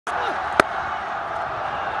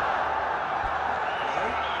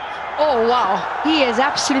Oh wow, he has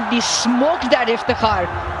absolutely smoked that Iftikhar.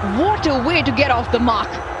 What a way to get off the mark.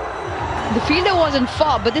 The fielder wasn't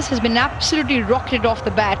far, but this has been absolutely rocketed off the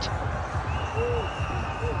bat.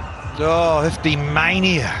 Oh, Ifti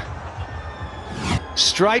mania.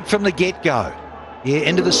 Straight from the get-go. Yeah,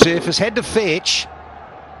 into the surface, had to fetch,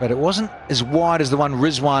 but it wasn't as wide as the one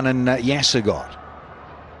Rizwan and Yasser got.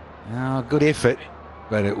 Oh, good effort,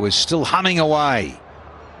 but it was still humming away.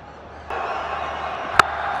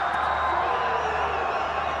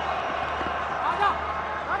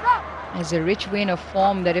 There's a rich vein of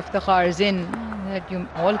form that Iftikhar is in.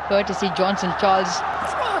 All courtesy Johnson Charles.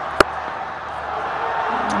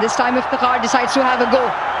 This time Iftikhar decides to have a go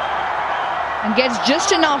and gets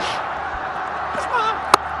just enough.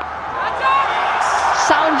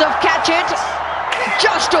 Sounds of catch it,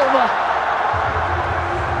 just over.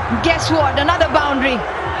 Guess what? Another boundary.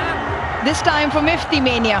 This time from Ifti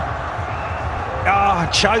Mania. Oh,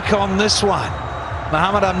 choke on this one.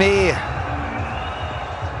 Mohammad Amir.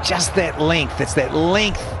 Just that length. It's that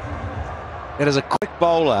length that is a quick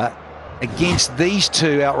bowler against these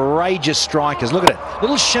two outrageous strikers. Look at it.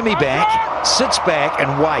 Little shimmy back, sits back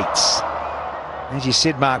and waits. As you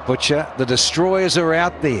said, Mark Butcher, the destroyers are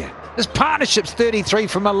out there. This partnership's 33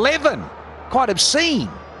 from 11. Quite obscene.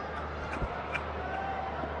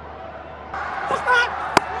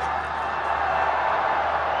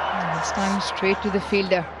 And this time straight to the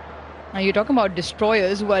fielder. Now you're talking about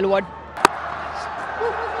destroyers. Well, what?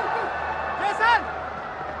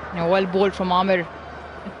 Now, well bowled from Amir.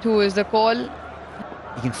 2 is the call.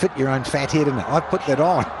 You can fit your own fat head in it. I put that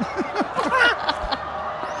on.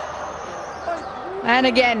 And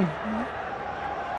again,